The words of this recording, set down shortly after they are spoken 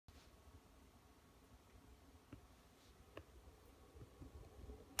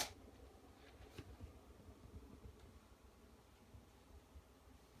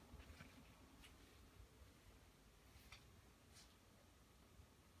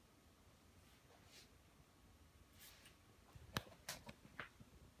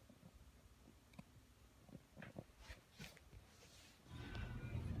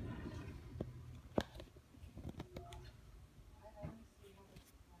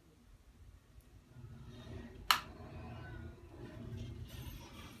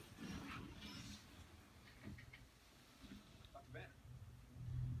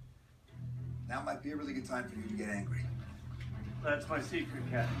Now might be a really good time for you to get angry. That's my secret,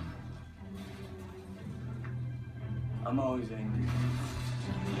 Captain. I'm always angry.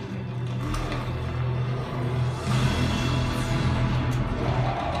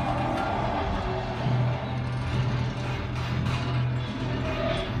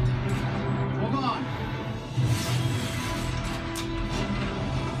 Hold on.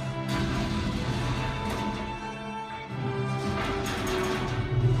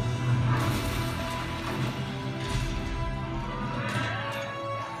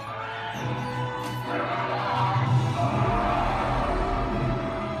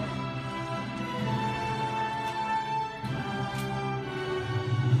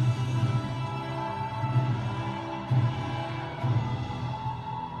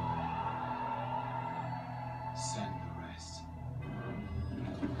 Send the rest.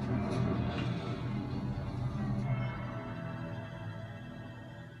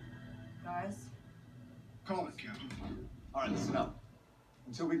 Guys? Call it, Captain. All right, listen up.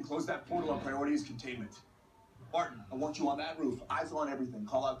 Until we can close that portal, our priority is containment. Barton, I want you on that roof. Eyes on everything.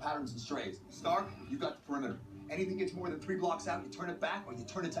 Call out patterns and strays. Stark, you got the perimeter. Anything gets more than 3 blocks out, you turn it back or you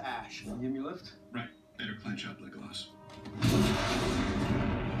turn it to ash. You give me a lift? Right. Better clench up, Legolas.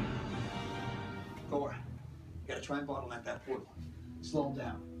 Thor, you gotta try and bottleneck that portal. Slow him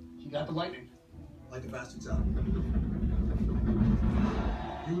down. You got the lightning. Light the bastards up.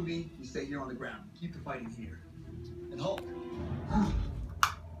 You and me, we stay here on the ground. Keep the fighting here. And Hulk.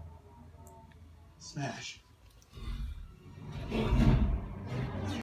 Smash.